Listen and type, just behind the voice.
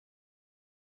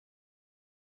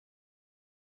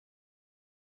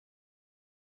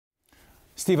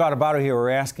Steve Adubato here. We're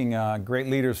asking great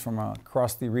leaders from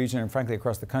across the region and frankly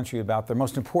across the country about their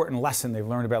most important lesson they've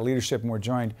learned about leadership, and we're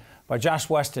joined by Josh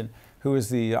Weston, who is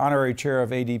the Honorary Chair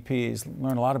of ADP. He's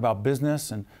learned a lot about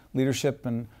business and leadership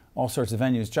and all sorts of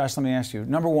venues. Josh, let me ask you,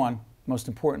 number one, most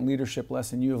important leadership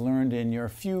lesson you have learned in your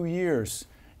few years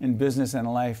in business and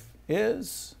life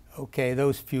is? Okay,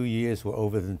 those few years were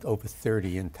over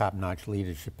 30 in top-notch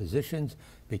leadership positions.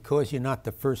 Because you're not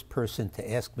the first person to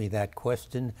ask me that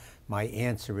question, my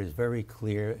answer is very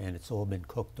clear and it's all been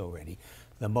cooked already.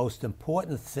 The most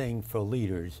important thing for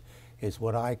leaders is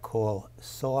what I call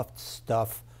soft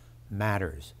stuff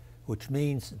matters, which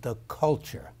means the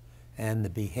culture and the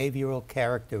behavioral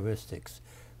characteristics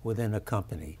within a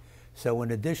company. So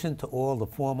in addition to all the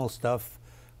formal stuff,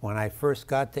 when I first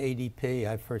got to ADP,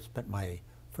 I first spent my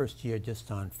first year just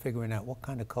on figuring out what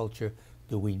kind of culture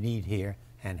do we need here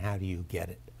and how do you get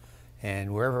it.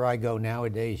 And wherever I go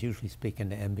nowadays, usually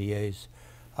speaking to MBAs,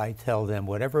 I tell them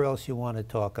whatever else you want to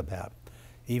talk about,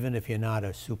 even if you're not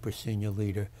a super senior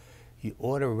leader, you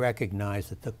ought to recognize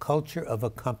that the culture of a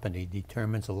company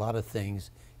determines a lot of things,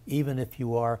 even if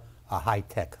you are a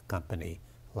high-tech company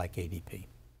like ADP.